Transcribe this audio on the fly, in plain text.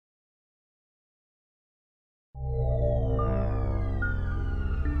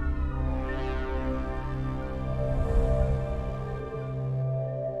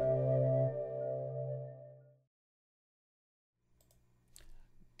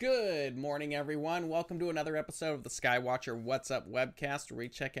Good morning, everyone. Welcome to another episode of the Skywatcher What's Up webcast, where we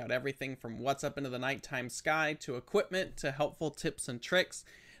check out everything from what's up into the nighttime sky to equipment to helpful tips and tricks.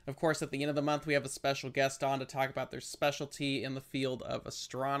 Of course, at the end of the month, we have a special guest on to talk about their specialty in the field of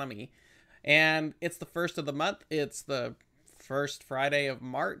astronomy. And it's the first of the month. It's the first Friday of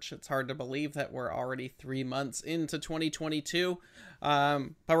March. It's hard to believe that we're already 3 months into 2022.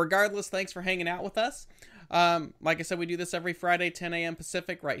 But regardless, thanks for hanging out with us. Like I said, we do this every Friday, 10 a.m.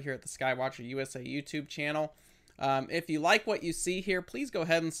 Pacific, right here at the Skywatcher USA YouTube channel. If you like what you see here, please go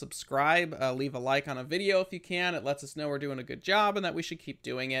ahead and subscribe. Leave a like on a video if you can. It lets us know we're doing a good job and that we should keep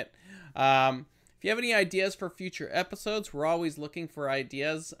doing it. If you have any ideas for future episodes, we're always looking for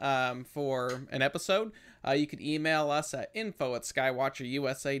ideas for an episode. You could email us at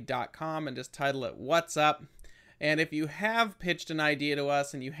info@skywatcherusa.com and just title it What's Up. And if you have pitched an idea to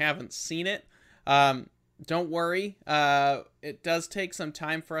us and you haven't seen it, don't worry. It does take some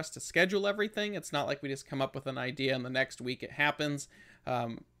time for us to schedule everything. It's not like we just come up with an idea and the next week it happens.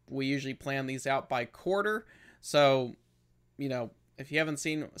 We usually plan these out by quarter. So, if you haven't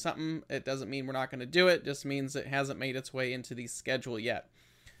seen something, it doesn't mean we're not going to do it. It just means it hasn't made its way into the schedule yet.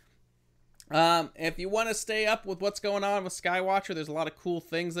 If you want to stay up with what's going on with Skywatcher, there's a lot of cool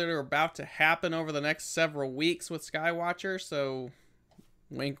things that are about to happen over the next several weeks with Skywatcher. So,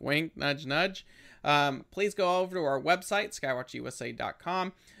 wink, wink, nudge, nudge. Please go over to our website,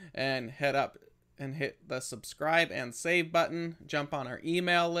 skywatcherusa.com, and head up and hit the subscribe and save button. Jump on our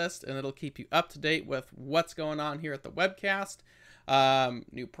email list, and it'll keep you up to date with what's going on here at the webcast,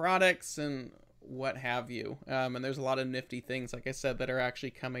 new products, and what have you. And there's a lot of nifty things, like I said, that are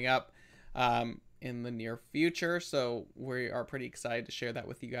actually coming up in the near future. So we are pretty excited to share that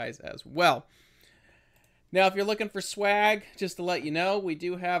with you guys as well. Now, if you're looking for swag, just to let you know, we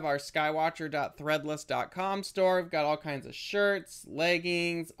do have our skywatcher.threadless.com store. We've got all kinds of shirts,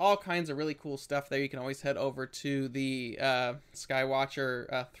 leggings, all kinds of really cool stuff there. You can always head over to the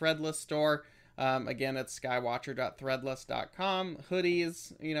Skywatcher Threadless store. Again, it's skywatcher.threadless.com.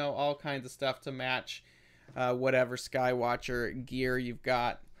 Hoodies, all kinds of stuff to match whatever Skywatcher gear you've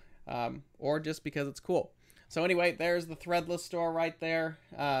got, or just because it's cool. So anyway, there's the Threadless store right there.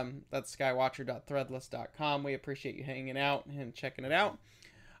 That's skywatcher.threadless.com. We appreciate you hanging out and checking it out.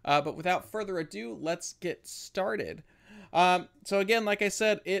 But without further ado, let's get started. So again, like I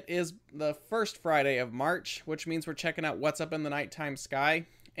said, it is the first Friday of March, which means we're checking out what's up in the nighttime sky.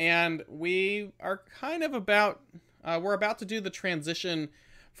 And we are kind of we're about to do the transition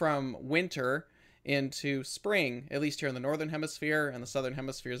from winter into spring, at least here in the Northern Hemisphere, and the Southern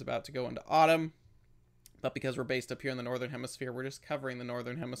Hemisphere is about to go into autumn. But because we're based up here in the Northern Hemisphere, we're just covering the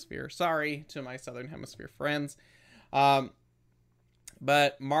Northern Hemisphere. Sorry to my Southern Hemisphere friends.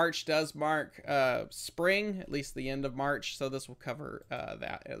 But March does mark spring, at least the end of March, so this will cover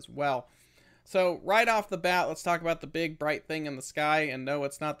that as well. So right off the bat, let's talk about the big bright thing in the sky. And no,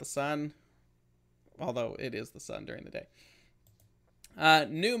 it's not the sun, although it is the sun during the day.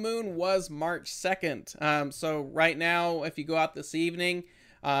 New moon was March 2nd. So right now, if you go out this evening,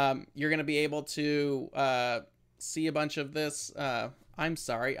 you're going to be able to see a bunch of this. I'm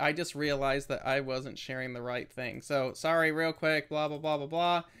sorry. I just realized that I wasn't sharing the right thing. So sorry, real quick, blah, blah, blah, blah,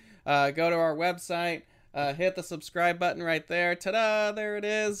 blah. Go to our website, hit the subscribe button right there. Ta-da, there it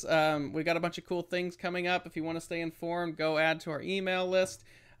is. We got a bunch of cool things coming up. If you want to stay informed, go add to our email list.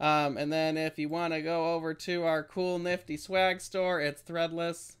 And then if you want to go over to our cool nifty swag store, it's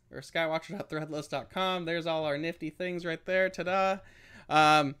Threadless or skywatcher.threadless.com. There's all our nifty things right there. Ta-da.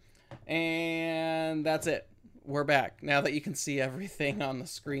 And that's it. We're back now that you can see everything on the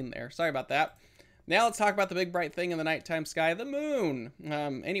screen there. Sorry about that. Now let's talk about the big bright thing in the nighttime sky, the moon.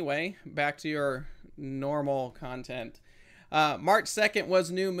 Anyway, back to your normal content. March 2nd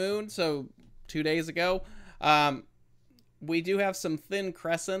was new moon, so 2 days ago. We do have some thin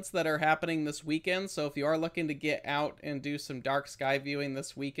crescents that are happening this weekend, so if you are looking to get out and do some dark sky viewing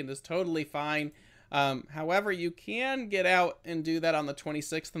this weekend is totally fine. However, you can get out and do that on the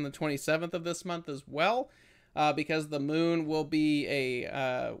 26th and the 27th of this month as well, because the moon will be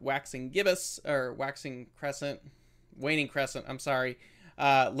a waxing gibbous, or waxing crescent, waning crescent, I'm sorry,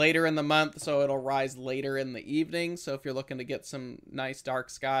 later in the month, so it'll rise later in the evening. So if you're looking to get some nice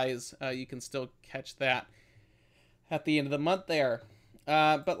dark skies, you can still catch that at the end of the month there.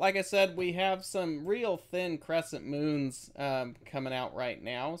 But like I said, we have some real thin crescent moons coming out right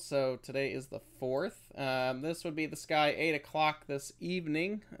now. So today is the 4th. This would be the sky 8 o'clock this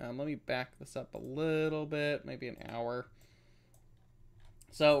evening. Let me back this up a little bit, maybe an hour.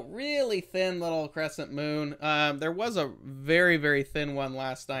 So really thin little crescent moon. There was a very, very thin one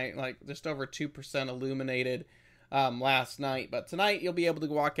last night, like just over 2% illuminated. last night. But tonight you'll be able to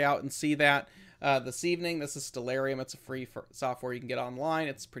walk out and see that this evening. This is Stellarium. It's a free software you can get online.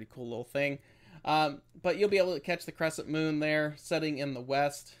 It's a pretty cool little thing. But you'll be able to catch the crescent moon there, setting in the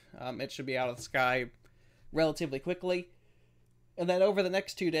west. It should be out of the sky relatively quickly. And then over the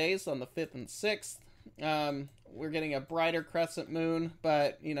next 2 days, on the 5th and 6th, we're getting a brighter crescent moon.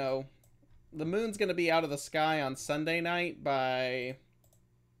 But, you know, the moon's going to be out of the sky on Sunday night by,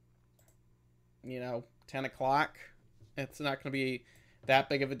 you know, 10 o'clock. It's not going to be that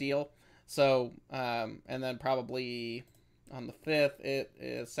big of a deal. So, and then probably on the 5th, it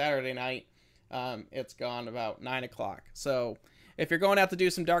is Saturday night. It's gone about 9 o'clock. So if you're going out to do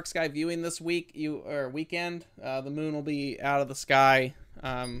some dark sky viewing this week, weekend, the moon will be out of the sky.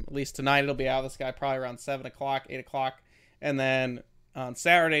 At least tonight it'll be out of the sky probably around 7 o'clock, 8 o'clock. And then on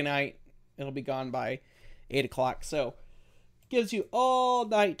Saturday night, it'll be gone by 8 o'clock. So gives you all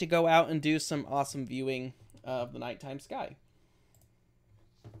night to go out and do some awesome viewing of the nighttime sky.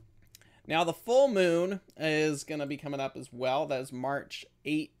 Now, the full moon is going to be coming up as well. That is March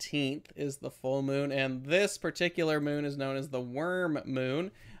 18th is the full moon. And this particular moon is known as the worm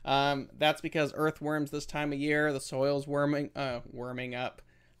moon. That's because earthworms this time of year, the soil's worming up.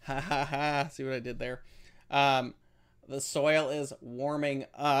 Ha ha ha. See what I did there? The soil is warming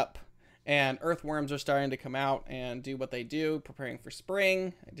up. And earthworms are starting to come out and do what they do, preparing for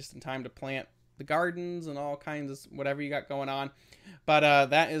spring, just in time to plant the gardens and all kinds of whatever you got going on. But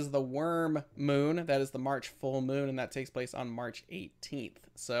that is the worm moon. That is the March full moon, and that takes place on March 18th.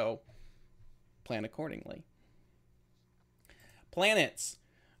 So plan accordingly. Planets.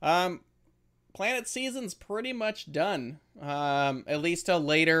 Planet season's pretty much done, at least till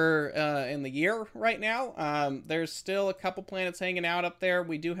later in the year right now. There's still a couple planets hanging out up there.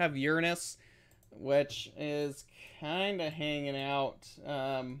 We do have Uranus, which is kind of hanging out.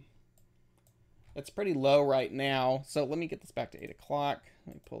 It's pretty low right now. So let me get this back to 8 o'clock.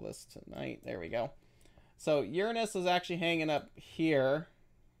 Let me pull this tonight. There we go. So Uranus is actually hanging up here.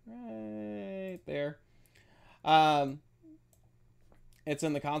 Right there. It's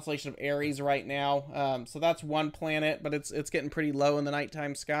in the constellation of Aries right now. So that's one planet, but it's getting pretty low in the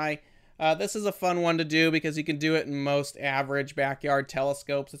nighttime sky. This is a fun one to do because you can do it in most average backyard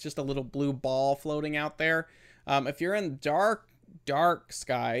telescopes. It's just a little blue ball floating out there. If you're in dark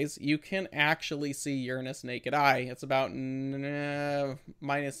skies, you can actually see Uranus naked eye. It's about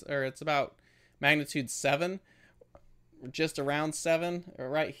it's about magnitude 7, just around 7.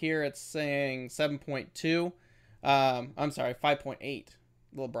 Right here it's saying 7.2. I'm sorry, 5.8. A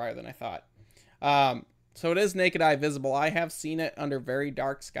little brighter than I thought. So it is naked eye visible. I have seen it under very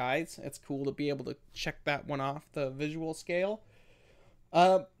dark skies. It's cool to be able to check that one off the visual scale.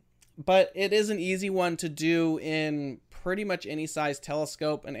 But it is an easy one to do in pretty much any size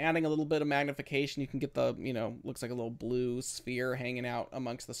telescope, and adding a little bit of magnification, you can get the, you know, looks like a little blue sphere hanging out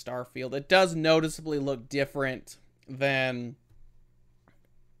amongst the star field. It does noticeably look different than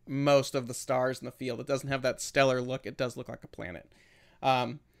most of the stars in the field. It doesn't have that stellar look. It does look like a planet.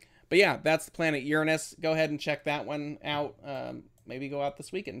 But yeah, that's the planet Uranus. Go ahead and check that one out. Maybe go out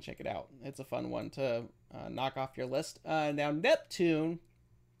this weekend and check it out. It's a fun one to knock off your list. Now, Neptune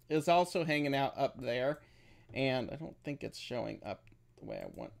is also hanging out up there, and I don't think it's showing up the way I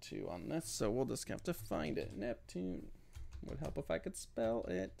want to on this, so we'll just have to find it. Neptune would help if I could spell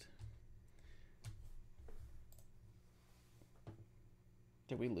it.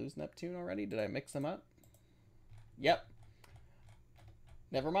 Did we lose Neptune already? Did I mix them up? Yep.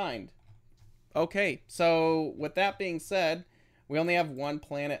 Never mind. Okay, so with that being said, we only have one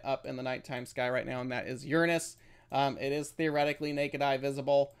planet up in the nighttime sky right now, and that is Uranus. It is theoretically naked eye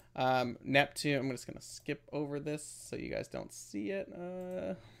visible. Neptune, I'm just going to skip over this so you guys don't see it.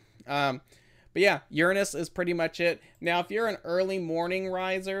 But yeah, Uranus is pretty much it. Now, if you're an early morning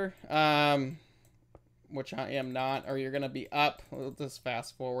riser, which I am not, or you're going to be up, we'll just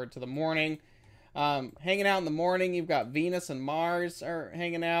fast forward to the morning. Hanging out in the morning, you've got Venus and Mars are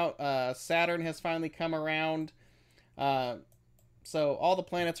hanging out. Saturn has finally come around. So all the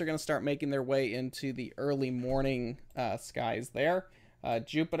planets are going to start making their way into the early morning skies there.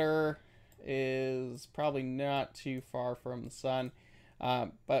 Jupiter is probably not too far from the sun.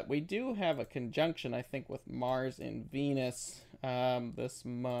 But we do have a conjunction, I think, with Mars and Venus this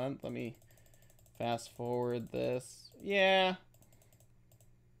month. Let me fast forward this. Yeah.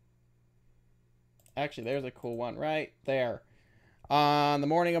 Actually, there's a cool one right there. On the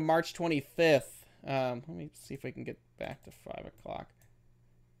morning of March 25th. Let me see if we can get back to 5 o'clock.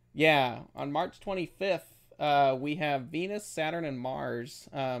 Yeah, on March 25th, we have Venus, Saturn, and Mars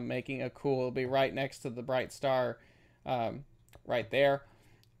making a cool. It'll be right next to the bright star right there.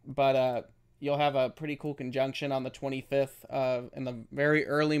 But you'll have a pretty cool conjunction on the 25th in the very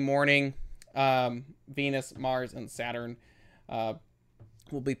early morning. Venus, Mars, and Saturn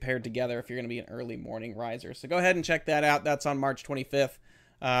will be paired together if you're going to be an early morning riser. So go ahead and check that out. That's on March 25th.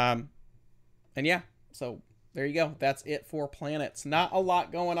 And yeah, so there you go. That's it for planets. Not a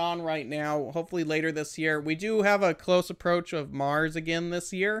lot going on right now. Hopefully later this year. We do have a close approach of Mars again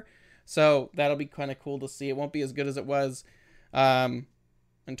this year. So that'll be kind of cool to see. It won't be as good as it was in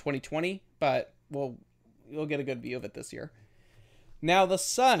 2020, but you'll get a good view of it this year. Now the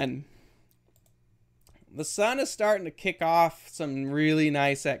sun. The sun is starting to kick off some really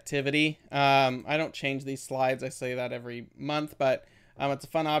nice activity. I don't change these slides. I say that every month, but it's a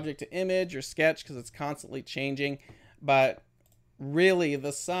fun object to image or sketch because it's constantly changing. But really,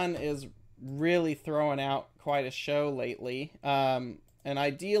 the sun is really throwing out quite a show lately. And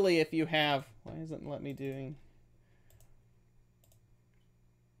ideally, if you have... Why isn't it let me doing...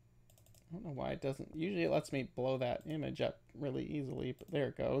 I don't know why it doesn't. Usually it lets me blow that image up really easily, but there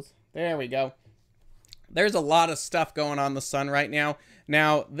it goes. There we go. There's a lot of stuff going on the sun right now.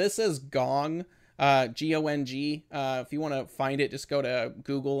 Now, this is Gong, G-O-N-G. If you want to find it, just go to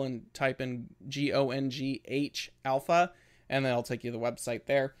Google and type in G-O-N-G-H alpha, and then it'll take you to the website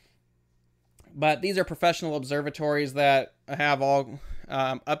there. But these are professional observatories that have all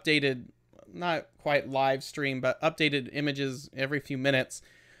updated, not quite live stream, but updated images every few minutes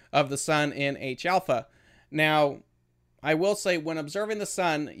of the sun in H alpha. Now, I will say when observing the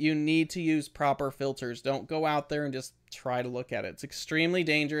sun, you need to use proper filters. Don't go out there and just try to look at it. It's extremely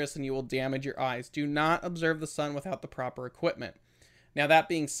dangerous and you will damage your eyes. Do not observe the sun without the proper equipment. Now, that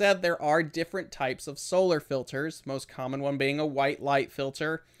being said, there are different types of solar filters, most common one being a white light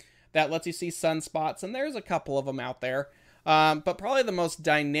filter that lets you see sunspots, and there's a couple of them out there. But probably the most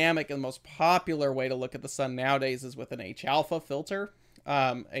dynamic and most popular way to look at the sun nowadays is with an H alpha filter.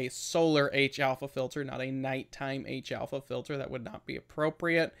 A solar H alpha filter, not a nighttime H alpha filter. That would not be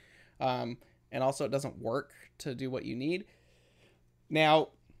appropriate. And also it doesn't work to do what you need. Now,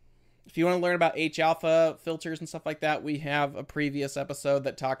 if you want to learn about H alpha filters and stuff like that, we have a previous episode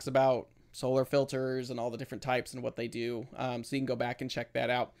that talks about solar filters and all the different types and what they do. So you can go back and check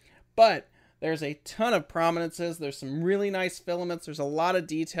that out. But there's a ton of prominences. There's some really nice filaments. There's a lot of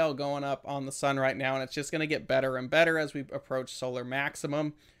detail going up on the sun right now, and it's just going to get better and better as we approach solar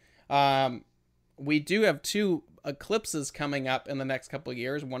maximum. We do have 2 eclipses coming up in the next couple of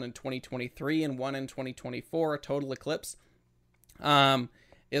years, one in 2023 and one in 2024. A total eclipse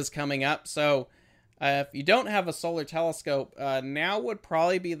is coming up. So if you don't have a solar telescope, now would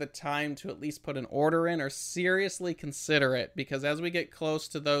probably be the time to at least put an order in or seriously consider it, because as we get close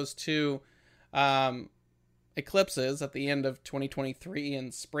to those 2 eclipses at the end of 2023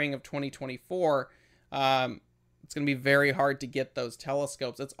 and spring of 2024, it's going to be very hard to get those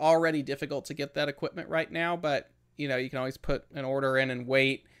telescopes. It's already difficult to get that equipment right now, but you know, you can always put an order in and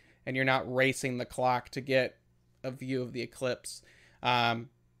wait, and you're not racing the clock to get a view of the eclipse.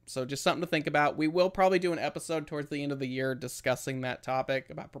 So just something to think about. We will probably do an episode towards the end of the year discussing that topic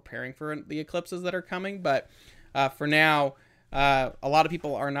about preparing for the eclipses that are coming. But for now, a lot of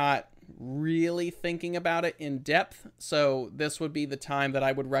people are not really thinking about it in depth. So this would be the time that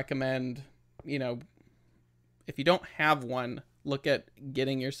I would recommend, you know, if you don't have one, look at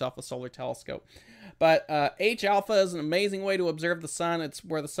getting yourself a solar telescope. But H alpha is an amazing way to observe the sun. It's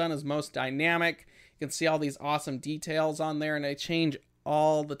where the sun is most dynamic. You can see all these awesome details on there, and they change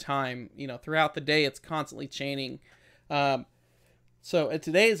all the time. You know, throughout the day, it's constantly changing. So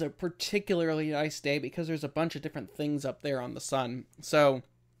today is a particularly nice day because there's a bunch of different things up there on the sun. So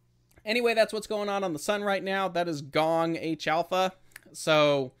anyway, that's what's going on the sun right now. That is Gong H alpha.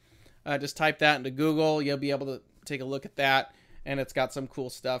 So just type that into Google. You'll be able to take a look at that, and it's got some cool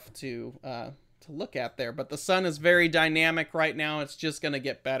stuff to look at there. But the sun is very dynamic right now. It's just going to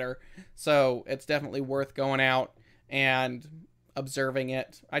get better. So it's definitely worth going out and observing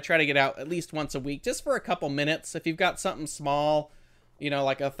it. I try to get out at least once a week, just for a couple minutes. If you've got something small, you know,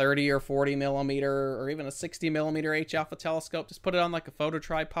 like a 30 or 40 millimeter or even a 60 millimeter H alpha telescope, just put it on like a photo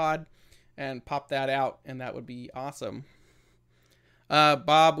tripod and pop that out, and that would be awesome.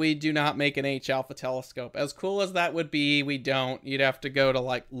 Bob, we do not make an H alpha telescope. As cool as that would be, we don't. You'd have to go to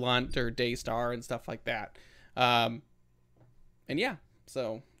like Lunt or Daystar and stuff like that. And yeah,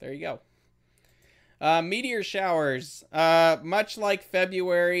 so there you go. Meteor showers. Much like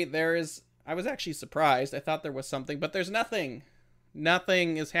February, I was actually surprised. I thought there was something, but there's nothing.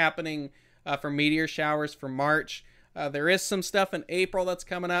 Nothing is happening for meteor showers for March. There is some stuff in April that's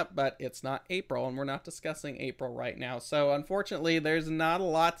coming up, but it's not April, and we're not discussing April right now. So unfortunately, there's not a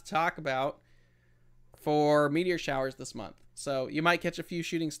lot to talk about for meteor showers this month. So you might catch a few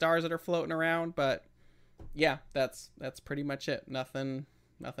shooting stars that are floating around, but yeah, that's pretty much it. Nothing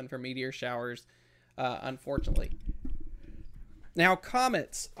for meteor showers, unfortunately. Now,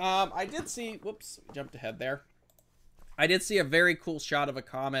 comets. I did see, whoops, jumped ahead there. I did see a very cool shot of a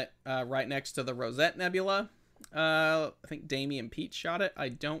comet right next to the Rosette Nebula. I think Damien Pete shot it. I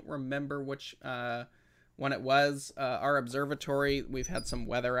don't remember which one it was. Our observatory, we've had some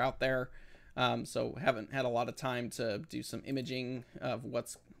weather out there, so haven't had a lot of time to do some imaging of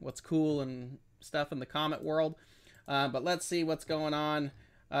what's cool and stuff in the comet world. But let's see what's going on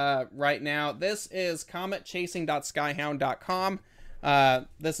right now. This is cometchasing.skyhound.com.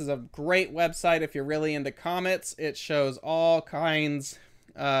 This is a great website if you're really into comets. It shows all kinds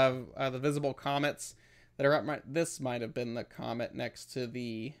of the visible comets that are up. This might have been the comet next to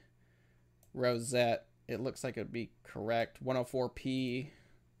the Rosette. It looks like it'd be correct. 104P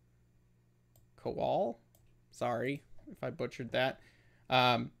Kowal. Sorry if I butchered that.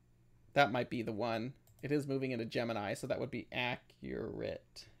 That might be the one. It is moving into Gemini, so that would be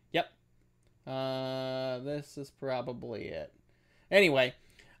accurate. Yep. This is probably it. Anyway,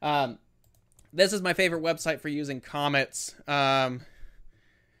 this is my favorite website for using comets.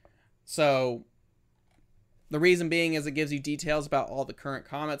 So the reason being is it gives you details about all the current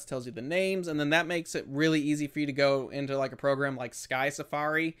comets, tells you the names, and then that makes it really easy for you to go into like a program like Sky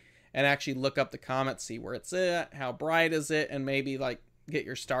Safari and actually look up the comet, see where it's at, how bright is it, and maybe like get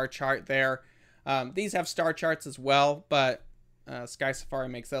your star chart there. These have star charts as well, but Sky Safari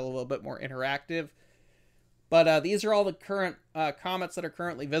makes that a little bit more interactive. But these are all the current comets that are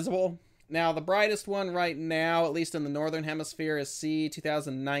currently visible. Now, the brightest one right now, at least in the northern hemisphere, is C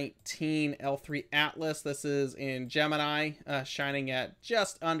 2019 L3 Atlas. This is in Gemini, shining at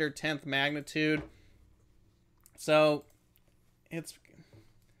just under 10th magnitude. So,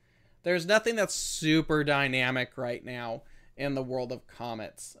 there's nothing that's super dynamic right now in the world of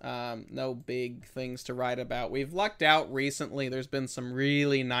comets. No big things to write about. We've lucked out recently. There's been some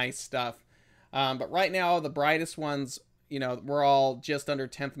really nice stuff. But right now, the brightest ones, you know, we're all just under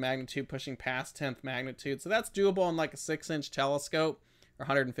 10th magnitude, pushing past 10th magnitude. So that's doable on like a 6-inch telescope or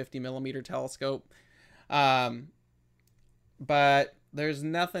 150 millimeter telescope. But there's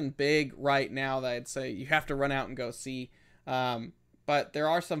nothing big right now that I'd say you have to run out and go see. But there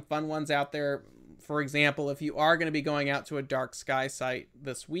are some fun ones out there. For example, if you are going to be going out to a dark sky site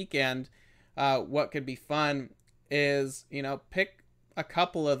this weekend, what could be fun is, you know, pick a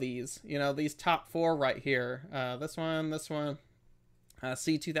couple of these, you know, these top 4 right here. This one,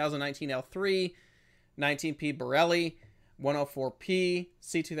 C 2019 L3, 19P Borelli, 104P,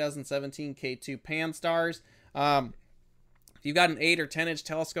 C 2017 K2 Pan-STARRS. If you've got an 8 or 10-inch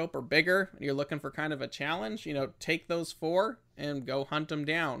telescope or bigger, and you're looking for kind of a challenge, you know, take those 4 and go hunt them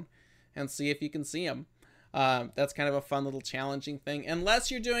down and see if you can see them. That's kind of a fun little challenging thing,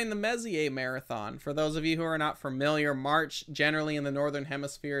 unless you're doing the Messier Marathon. For those of you who are not familiar, March generally in the northern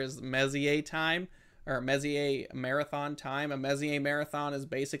hemisphere is Messier time, or Messier Marathon time. A Messier Marathon is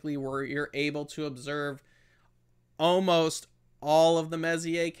basically where you're able to observe almost all of the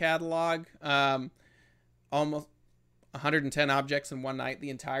Messier catalog, almost 110 objects in one night, the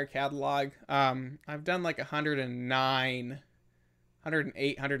entire catalog. I've done like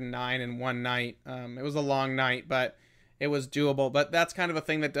 108, 109 in one night. It was a long night, but it was doable. But that's kind of a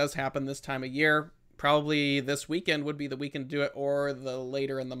thing that does happen this time of year. Probably this weekend would be the weekend to do it, or the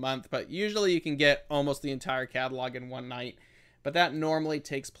later in the month. But usually you can get almost the entire catalog in one night. But that normally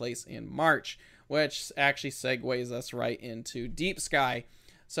takes place in March, which actually segues us right into Deep Sky.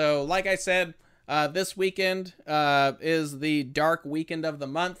 So like I said, this weekend is the dark weekend of the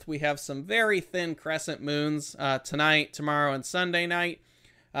month. We have some very thin crescent moons tonight, tomorrow, and Sunday night.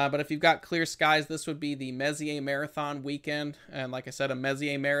 But if you've got clear skies, this would be the Messier Marathon weekend. And like I said, a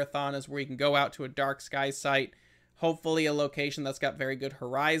Messier Marathon is where you can go out to a dark sky site, hopefully a location that's got very good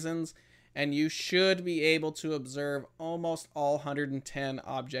horizons, and you should be able to observe almost all 110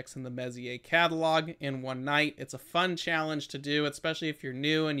 objects in the Messier catalog in one night. It's a fun challenge to do, especially if you're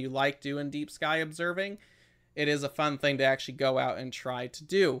new and you like doing deep sky observing. It is a fun thing to actually go out and try to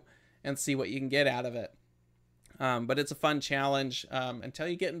do and see what you can get out of it. But it's a fun challenge until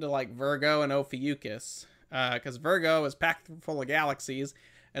you get into like Virgo and Ophiuchus, because Virgo is packed full of galaxies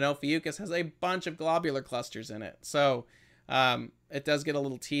and Ophiuchus has a bunch of globular clusters in it. So it does get a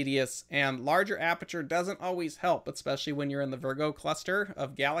little tedious, and larger aperture doesn't always help, especially when you're in the Virgo cluster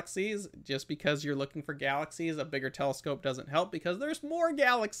of galaxies. Just because you're looking for galaxies, a bigger telescope doesn't help because there's more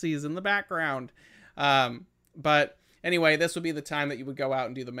galaxies in the background. But anyway, this would be the time that you would go out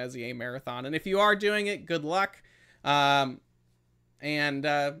and do the Messier Marathon. And if you are doing it, good luck. And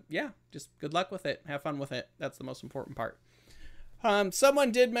yeah, just good luck with it. Have fun with it. That's the most important part.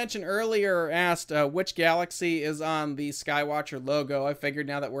 Someone did mention earlier, asked which galaxy is on the Skywatcher logo. I figured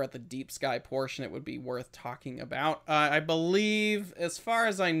now that we're at the deep sky portion, it would be worth talking about. I believe, as far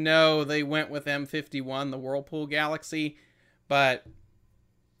as I know, they went with M51, the Whirlpool galaxy, but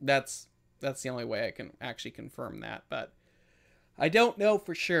that's the only way I can actually confirm that. But I don't know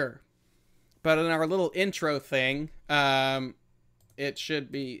for sure. But in our little intro thing, it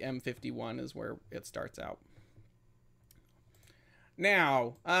should be M51 is where it starts out.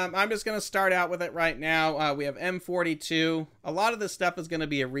 Now, I'm just going to start out with it right now. We have M42. A lot of this stuff is going to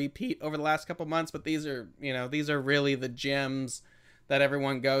be a repeat over the last couple months, but these are, these are really the gems that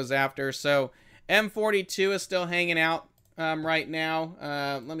everyone goes after. So M42 is still hanging out right now.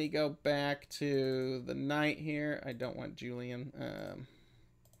 Let me go back to the night here. I don't want Julian.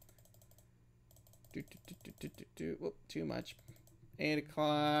 Whoop, too much. 8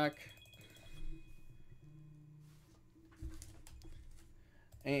 o'clock.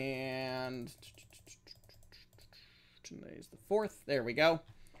 And today's the 4th. There we go.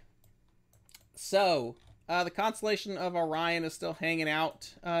 So, the constellation of Orion is still hanging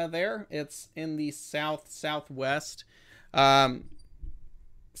out there. It's in the southwest.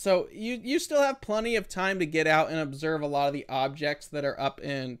 So you still have plenty of time to get out and observe a lot of the objects that are up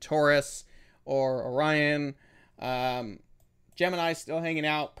in Taurus or Orion. Gemini's still hanging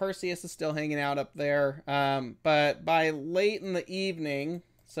out. Perseus is still hanging out up there. But by late in the evening,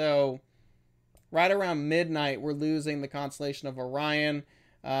 so right around midnight, we're losing the constellation of Orion.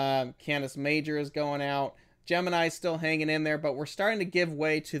 Canis Major is going out. Gemini's still hanging in there, but we're starting to give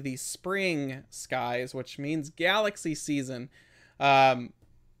way to the spring skies, which means galaxy season,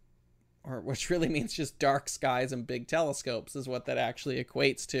 which really means just dark skies and big telescopes is what that actually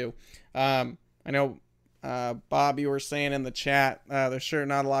equates to. I know, Bob, you were saying in the chat, there's sure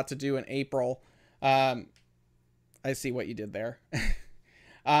not a lot to do in April. I see what you did there.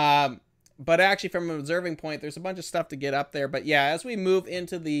 But actually, from an observing point, there's a bunch of stuff to get up there. But yeah, as we move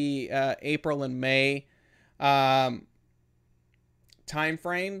into the April and May time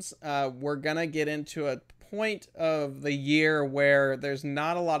frames, we're gonna get into a point of the year where there's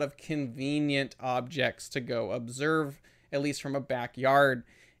not a lot of convenient objects to go observe, at least from a backyard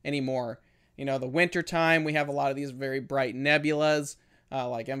anymore. The winter time, we have a lot of these very bright nebulas,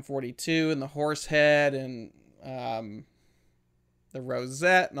 like M42 and the Horsehead and the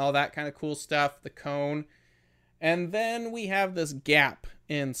Rosette and all that kind of cool stuff, the Cone. And then we have this gap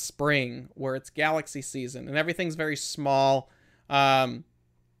in spring where it's galaxy season and everything's very small. And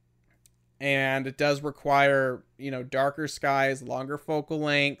it does require, darker skies, longer focal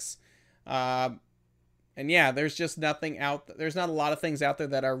lengths. And yeah, there's just nothing out. There's not a lot of things out there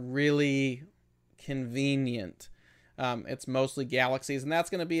that are really convenient. It's mostly galaxies, and that's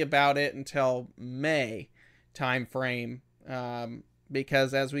going to be about it until May time frame.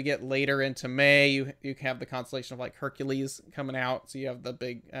 Because as we get later into May, you have the constellation of like Hercules coming out. So you have the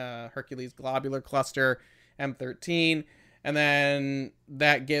big Hercules globular cluster, M13. And then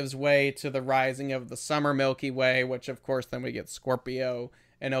that gives way to the rising of the summer Milky Way, which of course then we get Scorpio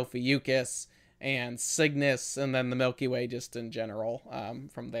and Ophiuchus and Cygnus, and then the Milky Way just in general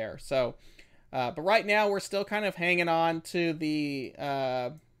from there. So, but right now we're still kind of hanging on to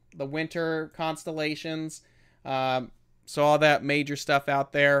the winter constellations. So all that major stuff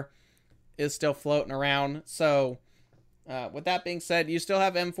out there is still floating around. So with that being said, you still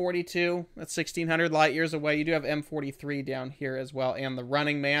have M42. That's 1,600 light years away. You do have M43 down here as well, and the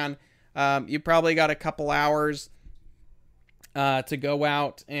Running Man. You probably got a couple hours to go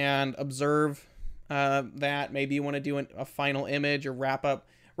out and observe that. Maybe you want to do a final image or wrap up.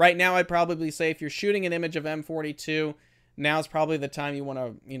 Right now, I'd probably say if you're shooting an image of M42, now's probably the time you want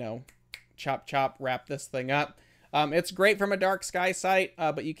to, chop, wrap this thing up. It's great from a dark sky site,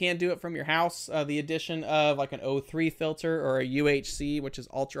 but you can do it from your house. The addition of like an O3 filter or a UHC, which is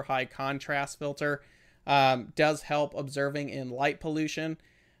ultra high contrast filter, does help observing in light pollution.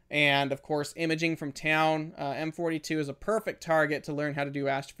 And of course, imaging from town. M42 is a perfect target to learn how to do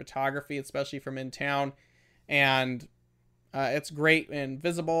astrophotography, especially from in town. And it's great in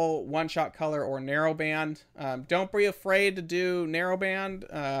visible, one-shot color, or narrowband. Don't be afraid to do narrowband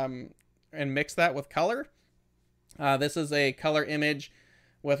and mix that with color. This is a color image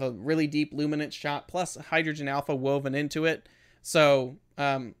with a really deep luminance shot, plus hydrogen alpha woven into it. So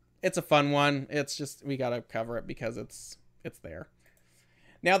it's a fun one. It's just, we got to cover it because it's there.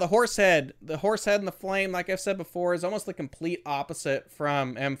 Now the Horsehead and the Flame, like I've said before, is almost the complete opposite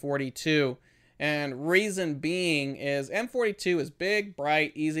from M42. And reason being is M42 is big,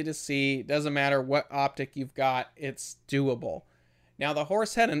 bright, easy to see. Doesn't matter what optic you've got, it's doable. Now, the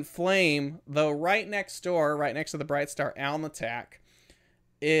Horsehead and Flame, though right next door, right next to the Bright Star Alnitak,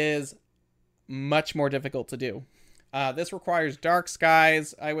 is much more difficult to do. This requires dark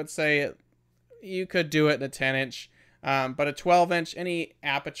skies. I would say you could do it in a 10-inch, but a 12-inch, any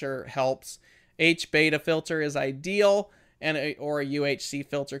aperture helps. H-beta filter is ideal, or a UHC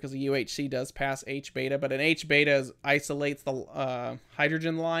filter, because a UHC does pass H-beta, but an H-beta isolates the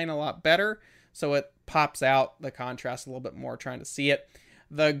hydrogen line a lot better, so it pops out the contrast a little bit more trying to see it.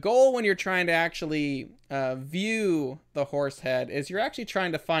 The goal when you're trying to actually view the Horsehead is you're actually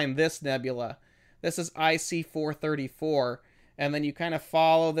trying to find this nebula. This is IC434, and then you kind of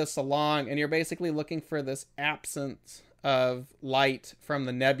follow this along, and you're basically looking for this absence of light from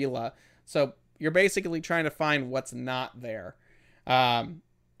the nebula. So you're basically trying to find what's not there.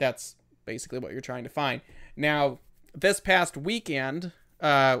 That's basically what you're trying to find. Now, this past weekend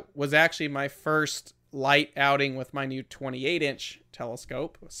was actually my first light outing with my new 28-inch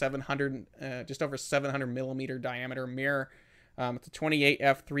telescope, 700, just over 700 millimeter diameter mirror. It's a 28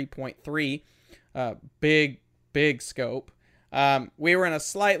 f3.3, big scope. We were in a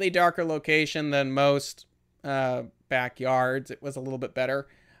slightly darker location than most backyards. It was a little bit better.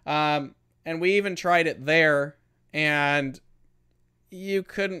 And we even tried it there, and you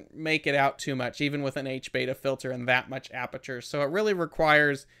couldn't make it out too much, even with an H-beta filter and that much aperture. So it really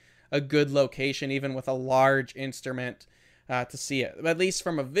requires a good location, even with a large instrument, to see it, at least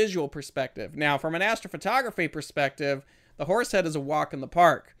from a visual perspective. Now, from an astrophotography perspective, the Horsehead is a walk in the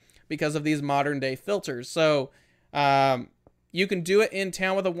park because of these modern day filters. So you can do it in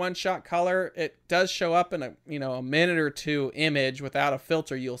town with a one-shot color. It does show up in a minute or two image. Without a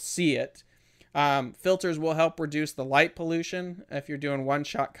filter, you'll see it. Filters will help reduce the light pollution if you're doing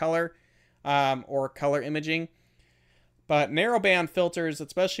one-shot color or color imaging. But narrowband filters,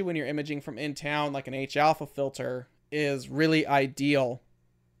 especially when you're imaging from in town, like an H-alpha filter, is really ideal.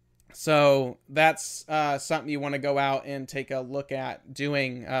 So that's something you want to go out and take a look at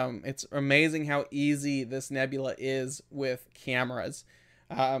doing. It's amazing how easy this nebula is with cameras.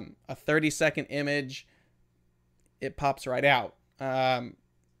 A 30-second image, it pops right out.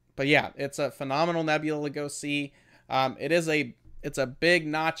 But yeah, it's a phenomenal nebula to go see. It's a big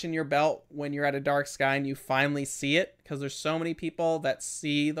notch in your belt when you're at a dark sky and you finally see it, because there's so many people that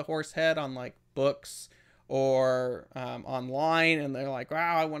see the Horsehead on like books or online, and they're like,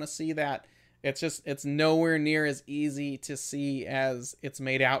 wow, I want to see that. It's nowhere near as easy to see as it's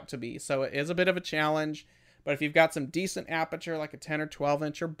made out to be. So it is a bit of a challenge, but if you've got some decent aperture, like a 10 or 12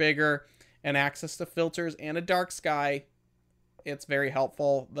 inch or bigger, and access to filters and a dark sky, it's very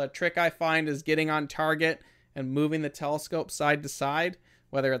helpful. The trick I find is getting on target and moving the telescope side to side,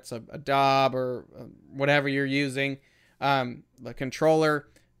 whether it's a Dob or whatever you're using, the controller,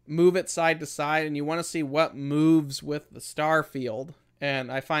 move it side to side, and you want to see what moves with the star field.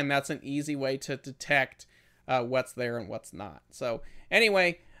 And I find that's an easy way to detect what's there and what's not. So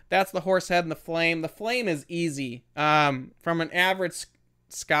anyway, that's the Horsehead and the Flame. The Flame is easy. From an average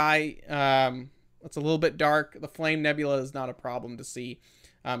sky, it's a little bit dark. The Flame Nebula is not a problem to see.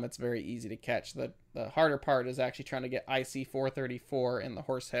 It's very easy to catch. The harder part is actually trying to get IC434 in the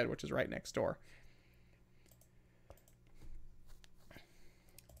Horsehead, which is right next door.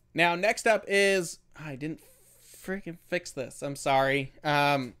 Now, next up is... I didn't freaking fix this. I'm sorry.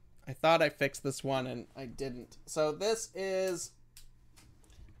 I thought I fixed this one, and I didn't. So this is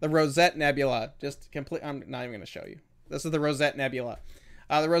the Rosette Nebula. I'm not even going to show you. This is the Rosette Nebula.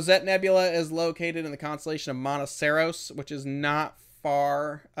 The Rosette Nebula is located in the constellation of Monoceros, which is not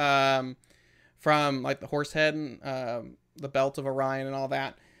far from like the Horsehead and the Belt of Orion and all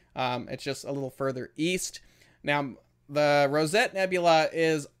that. It's just a little further east. Now, the Rosette Nebula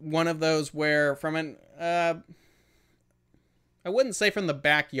is one of those where from an... I wouldn't say from the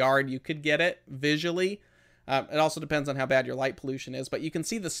backyard you could get it visually. It also depends on how bad your light pollution is, but you can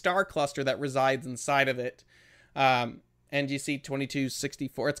see the star cluster that resides inside of it. NGC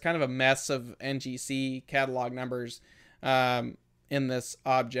 2264. It's kind of a mess of NGC catalog numbers in this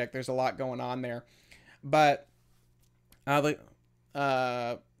object. There's a lot going on there. But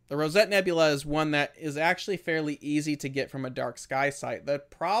the Rosette Nebula is one that is actually fairly easy to get from a dark sky site. The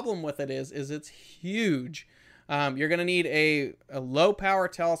problem with it is it's huge. You're going to need a low power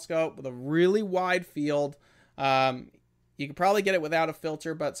telescope with a really wide field. You could probably get it without a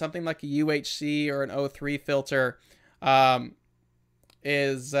filter, but something like a UHC or an O3 filter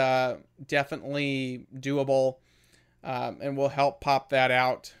is definitely doable and will help pop that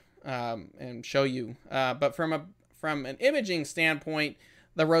out and show you. But from an imaging standpoint,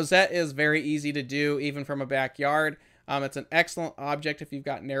 the Rosette is very easy to do, even from a backyard. It's an excellent object if you've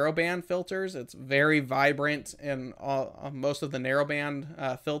got narrowband filters. It's very vibrant in most of the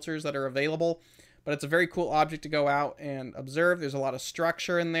narrowband filters that are available, but it's a very cool object to go out and observe. There's a lot of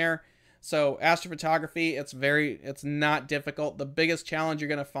structure in there. So astrophotography, it's not difficult. The biggest challenge you're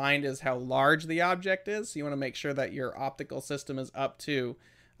going to find is how large the object is. So you want to make sure that your optical system is up to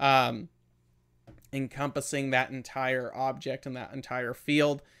encompassing that entire object and that entire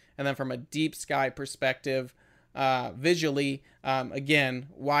field. And then from a deep sky perspective, visually, again,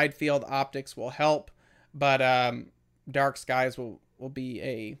 wide field optics will help, but dark skies will be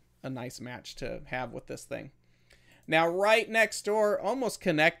a nice match to have with this thing. Now, right next door, almost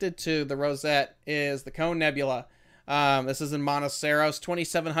connected to the Rosette, is the Cone Nebula. This is in Monoceros,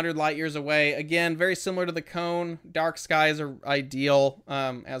 2,700 light years away. Again, very similar to the Cone. Dark skies are ideal,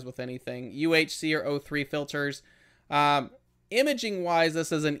 as with anything. UHC or O3 filters. Imaging-wise,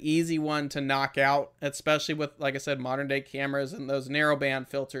 this is an easy one to knock out, especially with, like I said, modern-day cameras, and those narrowband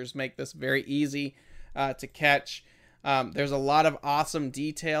filters make this very easy to catch. There's a lot of awesome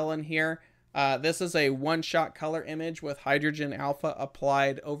detail in here. This is a one-shot color image with hydrogen alpha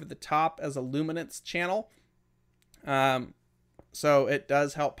applied over the top as a luminance channel. So it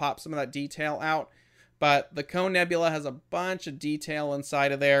does help pop some of that detail out. But the Cone Nebula has a bunch of detail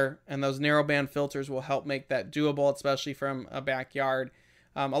inside of there, and those narrowband filters will help make that doable, especially from a backyard.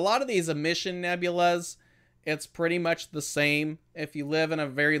 A lot of these emission nebulas, it's pretty much the same. If you live in a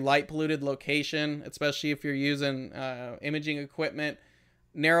very light polluted location, especially if you're using imaging equipment,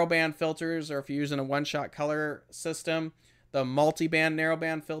 narrowband filters, or if you're using a one-shot color system, the multi-band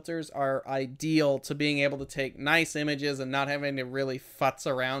narrowband filters are ideal to being able to take nice images and not having to really futz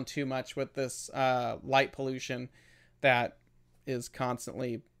around too much with this light pollution that is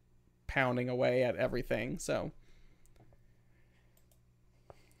constantly pounding away at everything. So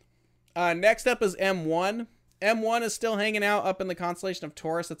next up is M1. M1 is still hanging out up in the constellation of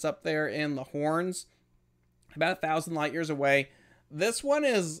Taurus. It's up there in the Horns, about 1,000 light years away. This one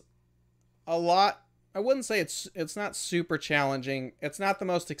is a lot. I wouldn't say it's not super challenging. It's not the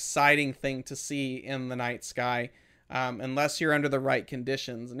most exciting thing to see in the night sky, unless you're under the right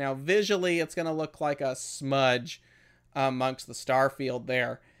conditions. Now, visually, it's going to look like a smudge amongst the star field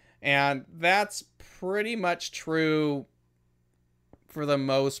there. And that's pretty much true for the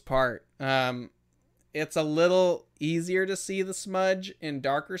most part. It's a little easier to see the smudge in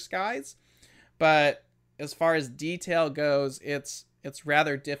darker skies, but as far as detail goes, it's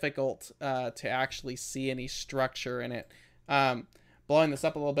rather difficult to actually see any structure in it. Blowing this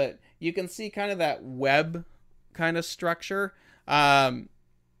up a little bit, you can see kind of that web kind of structure. Now,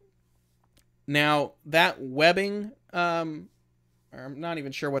 that webbing, I'm not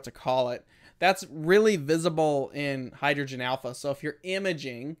even sure what to call it, that's really visible in hydrogen alpha. So if you're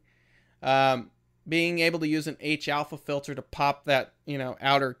imaging, being able to use an H-alpha filter to pop that,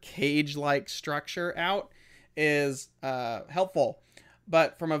 outer cage-like structure out is helpful.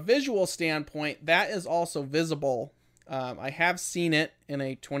 But from a visual standpoint, that is also visible. I have seen it in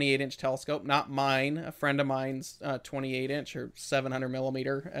a 28-inch telescope, not mine, a friend of mine's 28-inch or 700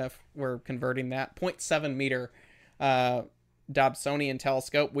 millimeter, if we're converting that, 0.7 meter Dobsonian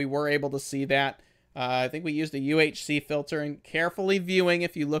telescope. We were able to see that. I think we used a UHC filter, and carefully viewing,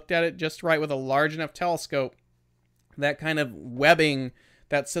 if you looked at it just right with a large enough telescope, that kind of webbing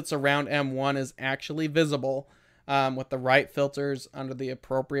that sits around M1 is actually visible with the right filters under the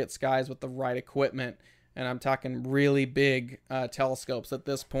appropriate skies with the right equipment. And I'm talking really big telescopes at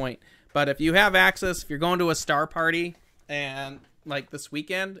this point. But if you have access, if you're going to a star party and like this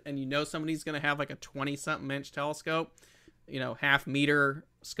weekend, and somebody's going to have like a 20-something inch telescope, half meter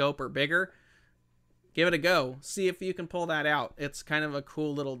scope or bigger, give it a go. See if you can pull that out. It's kind of a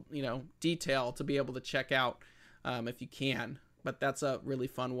cool little, detail to be able to check out if you can. But that's a really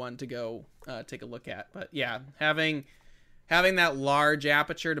fun one to go take a look at. But yeah, having that large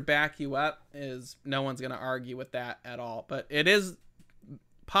aperture to back you up is, no one's going to argue with that at all. But it is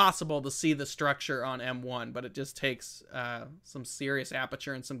possible to see the structure on M1, but it just takes some serious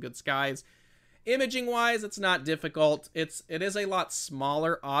aperture and some good skies. Imaging wise, it's not difficult. It is a lot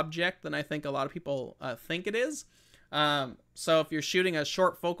smaller object than I think a lot of people think it is. So if you're shooting a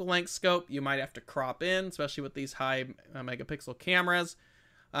short focal length scope, you might have to crop in, especially with these high megapixel cameras,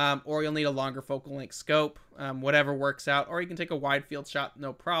 or you'll need a longer focal length scope, whatever works out, or you can take a wide field shot,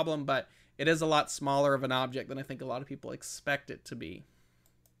 no problem, but it is a lot smaller of an object than I think a lot of people expect it to be.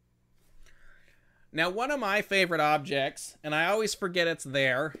 Now, one of my favorite objects, and I always forget it's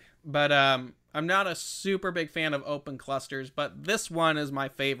there, but I'm not a super big fan of open clusters, but this one is my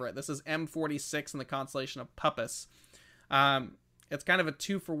favorite. This is M46 in the constellation of Puppis. It's kind of a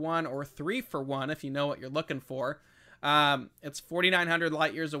 2-for-1 or 3-for-1 if you know what you're looking for. It's 4,900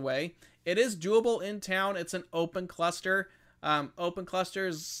 light years away. It is doable in town. It's an open cluster. Open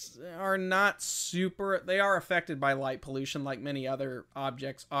clusters are not super, they are affected by light pollution like many other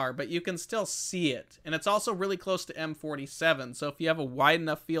objects are, but you can still see it. And it's also really close to M47. So if you have a wide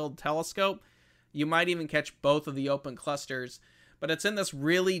enough field telescope, you might even catch both of the open clusters. But it's in this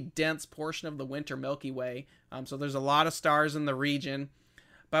really dense portion of the winter Milky Way. So there's a lot of stars in the region.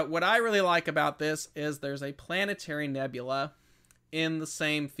 But what I really like about this is there's a planetary nebula in the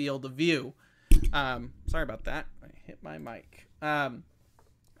same field of view. Sorry about that. I hit my mic.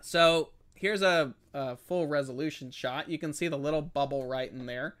 So here's a full resolution shot. You can see the little bubble right in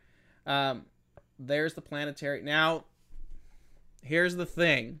there. There's the planetary. Now, here's the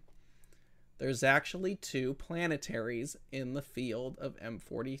thing. There's actually 2 planetaries in the field of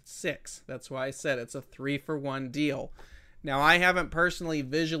M46. That's why I said it's a 3-for-1 deal. Now, I haven't personally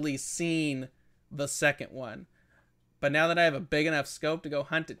visually seen the second one. But now that I have a big enough scope to go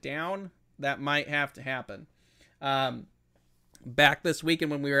hunt it down, that might have to happen. Back this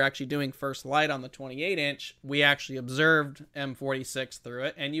weekend when we were actually doing first light on the 28-inch, we actually observed M46 through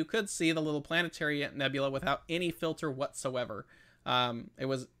it, and you could see the little planetary nebula without any filter whatsoever. It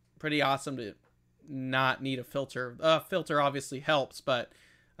was pretty awesome to not need a filter. Filter obviously helps, but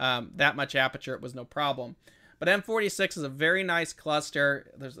that much aperture, it was no problem. But M46 is a very nice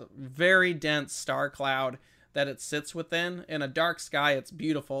cluster. There's a very dense star cloud that it sits within. In a dark sky, it's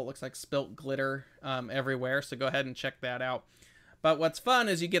beautiful. It looks like spilt glitter everywhere, so go ahead and check that out. But what's fun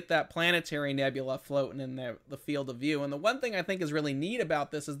is you get that planetary nebula floating in the field of view. And the one thing I think is really neat about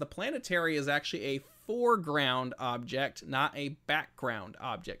this is the planetary is actually a foreground object, not a background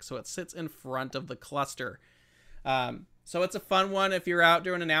object. So it sits in front of the cluster. So it's a fun one if you're out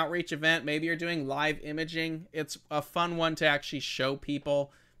doing an outreach event. Maybe you're doing live imaging. It's a fun one to actually show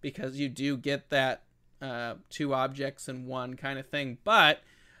people because you do get that 2 objects in one kind of thing. But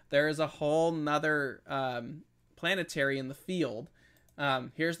there is a whole nother planetary in the field.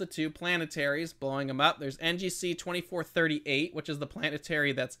 Here's the 2 planetaries, blowing them up. There's NGC 2438, which is the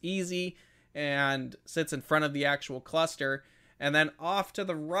planetary that's easy and sits in front of the actual cluster. And then off to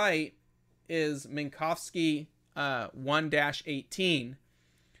the right is Minkowski 1-18.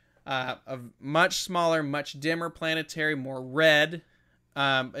 A much smaller, much dimmer planetary, more red.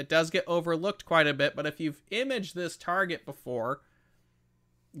 It does get overlooked quite a bit, but if you've imaged this target before,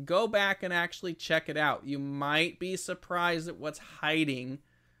 go back and actually check it out. You might be surprised at what's hiding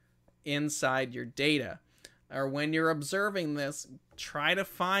inside your data. Or when you're observing this, try to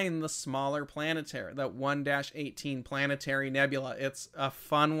find the smaller planetary, that 1-18 planetary nebula. It's a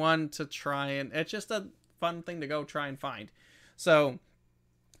fun one to try, and it's just a fun thing to go try and find. So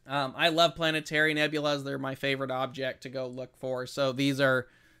I love planetary nebulas. They're my favorite object to go look for. So these are,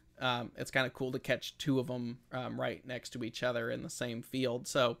 it's kind of cool to catch 2 of them right next to each other in the same field.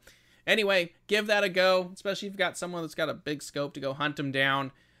 So anyway, give that a go, especially if you've got someone that's got a big scope to go hunt them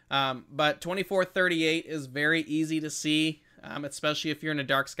down. But 2438 is very easy to see, especially if you're in a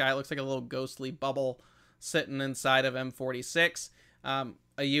dark sky. It looks like a little ghostly bubble sitting inside of M46.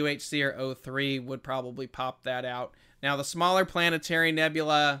 A UHC or O3 would probably pop that out. Now, the smaller planetary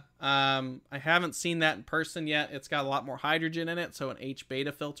nebula, I haven't seen that in person yet. It's got a lot more hydrogen in it, so an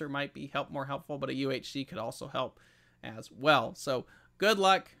H-beta filter might be more helpful, but a UHC could also help as well. So good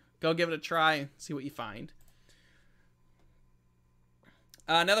luck. Go give it a try. See what you find.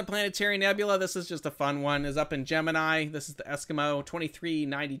 Another planetary nebula, this is just a fun one, is up in Gemini. This is the Eskimo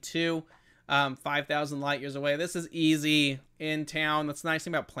 2392. 5,000 light years away. This is easy in town. That's the nice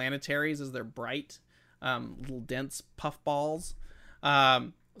thing about planetaries is they're bright, little dense puff balls.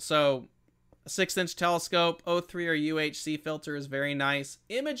 So a 6-inch telescope, O3 or UHC filter is very nice.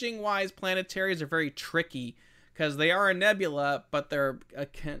 Imaging wise, planetaries are very tricky because they are a nebula, but they're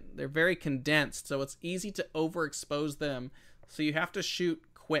very condensed. So it's easy to overexpose them. So you have to shoot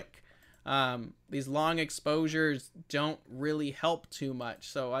quick. These long exposures don't really help too much.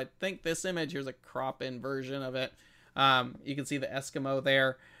 So I think this image, here's a crop-in version of it. You can see the Eskimo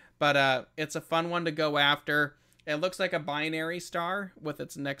there. But it's a fun one to go after. It looks like a binary star with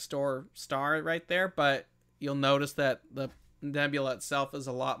its next door star right there. But you'll notice that the nebula itself is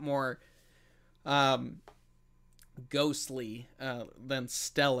a lot more ghostly than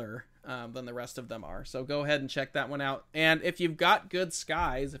stellar than the rest of them are. So go ahead and check that one out. And if you've got good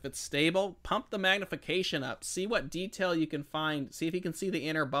skies, if it's stable, pump the magnification up. See what detail you can find. See if you can see the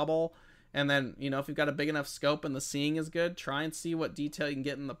inner bubble. And then, you know, if you've got a big enough scope and the seeing is good, try and see what detail you can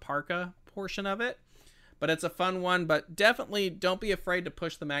get in the parka portion of it. But it's a fun one, but definitely don't be afraid to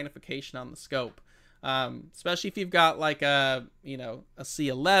push the magnification on the scope. Especially if you've got like a, you know, a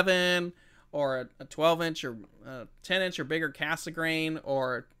C11 or a 12-inch or 10-inch or bigger Cassegrain,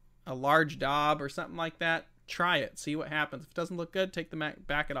 or a large Daub or something like that, try it. See what happens. If it doesn't look good, take the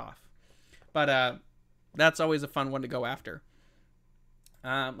back it off. But that's always a fun one to go after.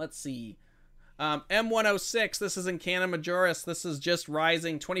 Let's see. M106, this is in Canis Majoris. This is just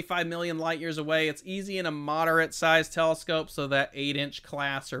rising 25 million light years away. It's easy in a moderate sized telescope, so that 8-inch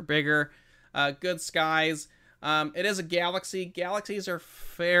class or bigger. Good skies. It is a galaxy. Galaxies are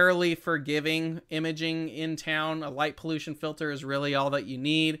fairly forgiving imaging in town. A light pollution filter is really all that you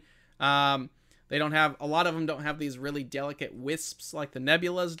need. They don't have, a lot of them don't have these really delicate wisps like the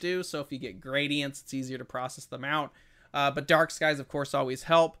nebulas do, so if you get gradients, it's easier to process them out. But dark skies, of course, always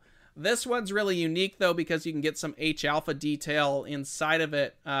help. This one's really unique, though, because you can get some H-alpha detail inside of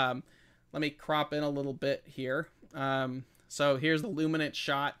it. Let me crop in a little bit here. So here's the luminance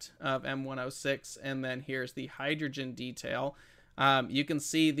shot of M106, and then here's the hydrogen detail. You can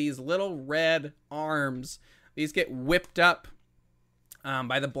see these little red arms. These get whipped up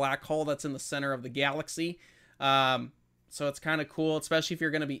by the black hole that's in the center of the galaxy. So it's kind of cool, especially if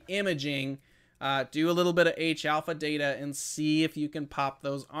you're going to be imaging. Do a little bit of H-alpha data and see if you can pop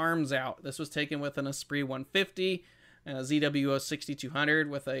those arms out. This was taken with an Esprit 150 and a ZWO 6200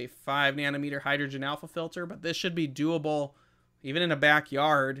 with a 5 nanometer hydrogen alpha filter, but this should be doable even in a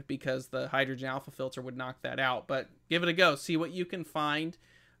backyard because the hydrogen alpha filter would knock that out. But give it a go, see what you can find.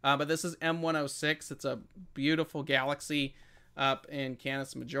 But this is M106. It's a beautiful galaxy up in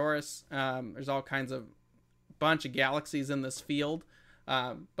Canis Majoris. There's all kinds of bunch of galaxies in this field.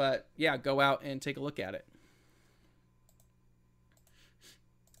 But yeah, go out and take a look at it.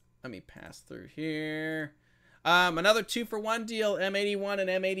 Let me pass through here. Another 2-for-1 deal, M81 and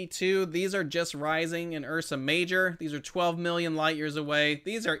M82. These are just rising in Ursa Major. These are 12 million light years away.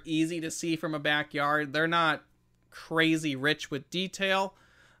 These are easy to see from a backyard. They're not crazy rich with detail.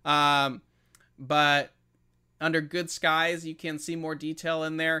 But under good skies, you can see more detail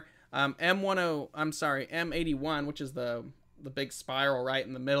in there. M81, which is the big spiral right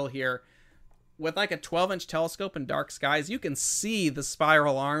in the middle here, with like a 12-inch telescope in dark skies, you can see the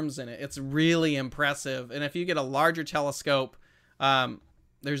spiral arms in it. It's really impressive. And if you get a larger telescope,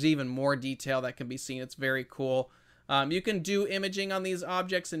 there's even more detail that can be seen. It's very cool. You can do imaging on these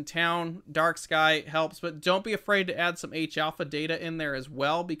objects in town. Dark sky helps, but don't be afraid to add some H-alpha data in there as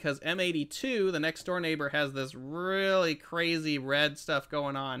well, because M82, the next door neighbor, has this really crazy red stuff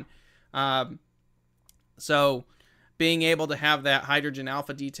going on. So being able to have that hydrogen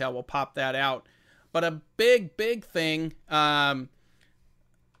alpha detail will pop that out. But a big thing that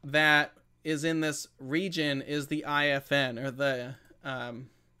is in this region is the IFN, or the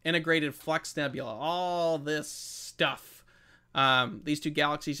Integrated Flux Nebula. All this stuff. These two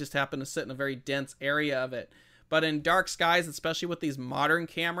galaxies just happen to sit in a very dense area of it. But in dark skies, especially with these modern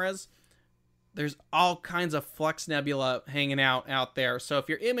cameras, there's all kinds of flux nebula hanging out there. So if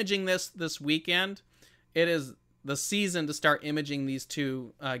you're imaging this weekend, it is the season to start imaging these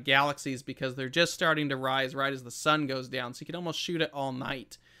two galaxies, because they're just starting to rise right as the sun goes down. So you can almost shoot it all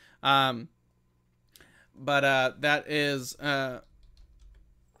night. But that is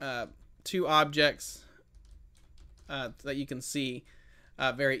two objects that you can see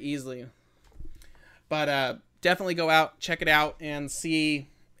very easily. But definitely go out, check it out, and see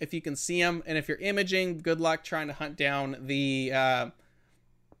if you can see them. And if you're imaging, good luck trying to hunt down the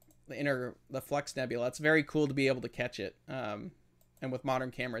Flux Nebula. It's very cool to be able to catch it. And with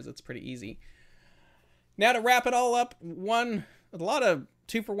modern cameras, it's pretty easy. Now to wrap it all up, a lot of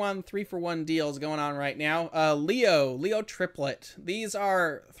 2-for-1, 3-for-1 deals going on right now. Leo triplet. These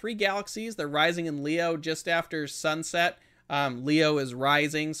are 3 galaxies. They're rising in Leo just after sunset. Leo is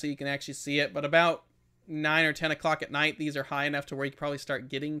rising, so you can actually see it. But about 9 or 10 o'clock at night, these are high enough to where you can probably start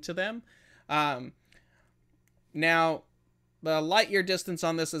getting to them. Now, the light year distance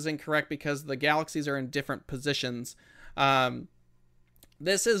on this is incorrect because the galaxies are in different positions.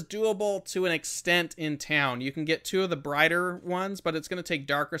 This is doable to an extent in town. You can get 2 of the brighter ones, but it's going to take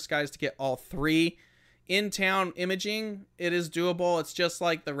darker skies to get all 3. In town imaging, it is doable. It's just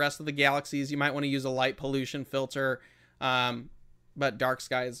like the rest of the galaxies. You might want to use a light pollution filter, but dark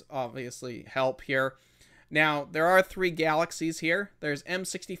skies obviously help here. Now, there are 3 galaxies here. There's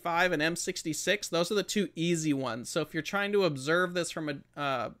M65 and M66. Those are the 2 easy ones. So if you're trying to observe this from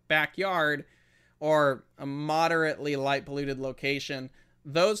a backyard or a moderately light polluted location,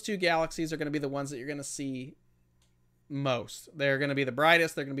 those 2 galaxies are going to be the ones that you're going to see most. They're going to be the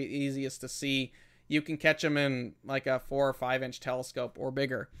brightest. They're going to be easiest to see. You can catch them in like a 4 or 5-inch telescope or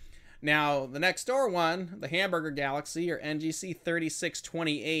bigger. Now, the next door one, the Hamburger Galaxy, or NGC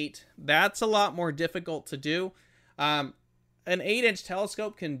 3628, that's a lot more difficult to do. An 8-inch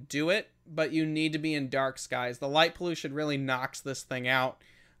telescope can do it, but you need to be in dark skies. The light pollution really knocks this thing out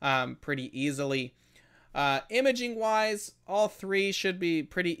pretty easily. Imaging wise, all three should be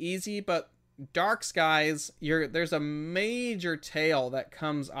pretty easy, but dark skies, there's a major tail that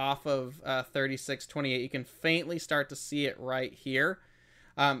comes off of 3628. You can faintly start to see it right here.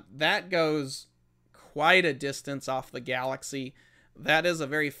 That goes quite a distance off the galaxy. That is a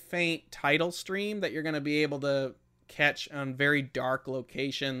very faint tidal stream that you're going to be able to catch on very dark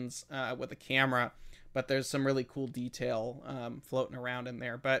locations with a camera, but there's some really cool detail floating around in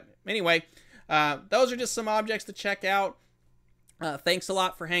there. But anyway, those are just some objects to check out. Thanks a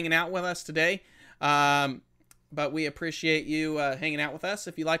lot for hanging out with us today. But we appreciate you hanging out with us.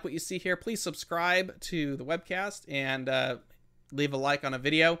 If you like what you see here, please subscribe to the webcast and leave a like on a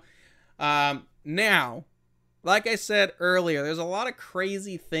video. Now, like I said earlier, there's a lot of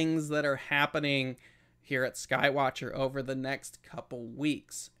crazy things that are happening here at Skywatcher over the next couple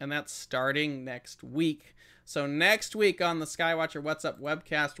weeks, and that's starting next week. So next week on the Skywatcher What's Up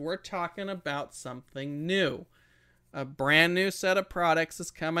webcast, we're talking about something new. A brand new set of products is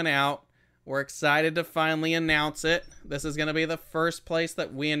coming out. We're excited to finally announce it. This is going to be the first place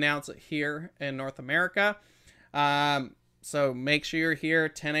that we announce it here in North America. So make sure you're here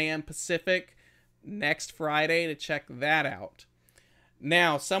 10 a.m. Pacific next Friday to check that out.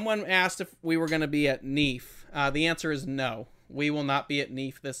 Now, someone asked if we were going to be at NEAF. The answer is no. We will not be at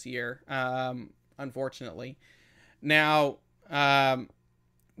NEAF this year, unfortunately. Now,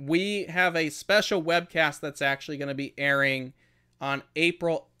 we have a special webcast that's actually going to be airing on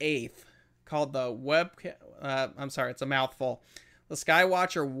April 8th called the it's a mouthful. The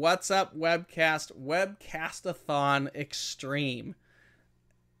Skywatcher What's Up webcast, Webcastathon Extreme.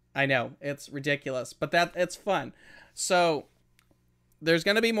 I know, it's ridiculous, but it's fun. So there's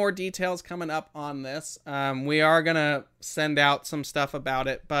going to be more details coming up on this. We are going to send out some stuff about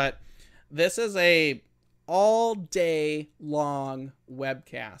it, but this is a all day long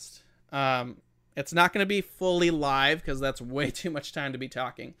webcast. It's not going to be fully live because that's way too much time to be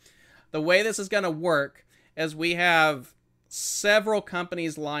talking. The way this is going to work is we have several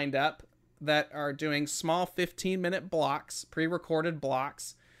companies lined up that are doing small 15-minute blocks, pre-recorded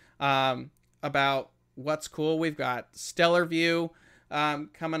blocks, about what's cool. We've got Stellar View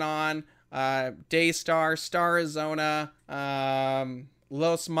coming on, Daystar, Star Arizona,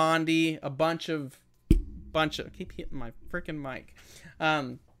 Los Mondi, a bunch of keep hitting my freaking mic.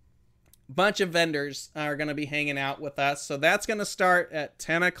 Bunch of vendors are going to be hanging out with us. So that's going to start at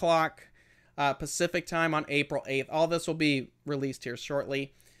 10 o'clock Pacific time on April 8th. All this will be released here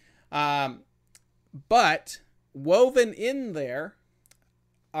shortly. But woven in there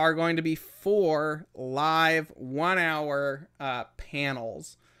are going to be 4 live 1-hour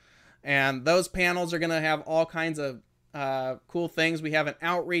panels. And those panels are going to have all kinds of cool things. We have an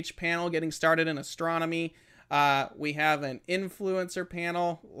outreach panel getting started in astronomy. We have an influencer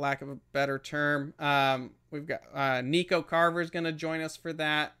panel, lack of a better term. We've got Nico Carver is going to join us for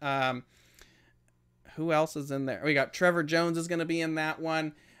that. Who else is in there? We got Trevor Jones is going to be in that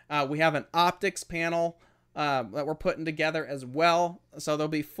one. We have an optics panel that we're putting together as well. So there'll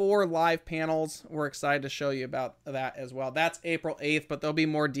be 4 live panels. We're excited to show you about that as well. That's April 8th, but there'll be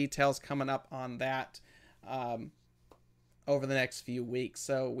more details coming up on that over the next few weeks.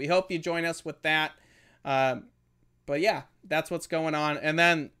 So we hope you join us with that. But yeah, that's what's going on. And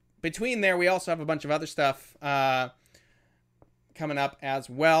then between there, we also have a bunch of other stuff coming up as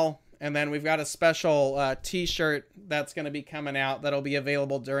well. And then we've got a special t-shirt that's going to be coming out that'll be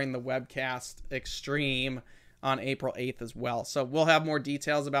available during the webcast Extreme on April 8th as well. So we'll have more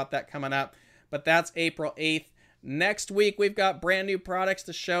details about that coming up. But that's April 8th. Next week, we've got brand new products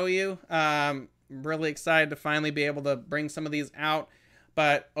to show you. Really excited to finally be able to bring some of these out.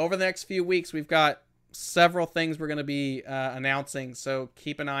 But over the next few weeks, we've got several things we're going to be announcing. So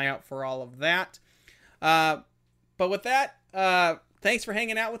keep an eye out for all of that. But with that, thanks for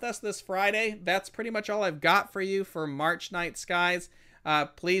hanging out with us this Friday. That's pretty much all I've got for you for March Night Skies.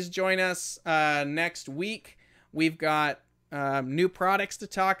 Please join us next week. We've got new products to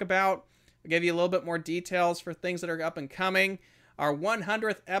talk about. I'll give you a little bit more details for things that are up and coming. Our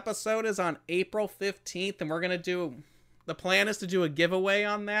 100th episode is on April 15th, and we're going to do... The plan is to do a giveaway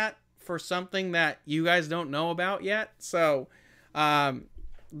on that for something that you guys don't know about yet. So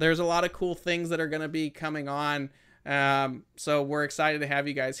there's a lot of cool things that are going to be coming on. So we're excited to have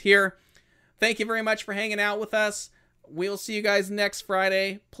you guys here. Thank you very much for hanging out with us. We'll see you guys next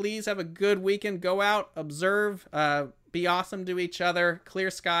Friday. Please have a good weekend. Go out, observe, be awesome to each other, clear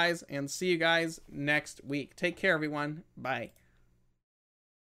skies, and see you guys next week. Take care, everyone. Bye.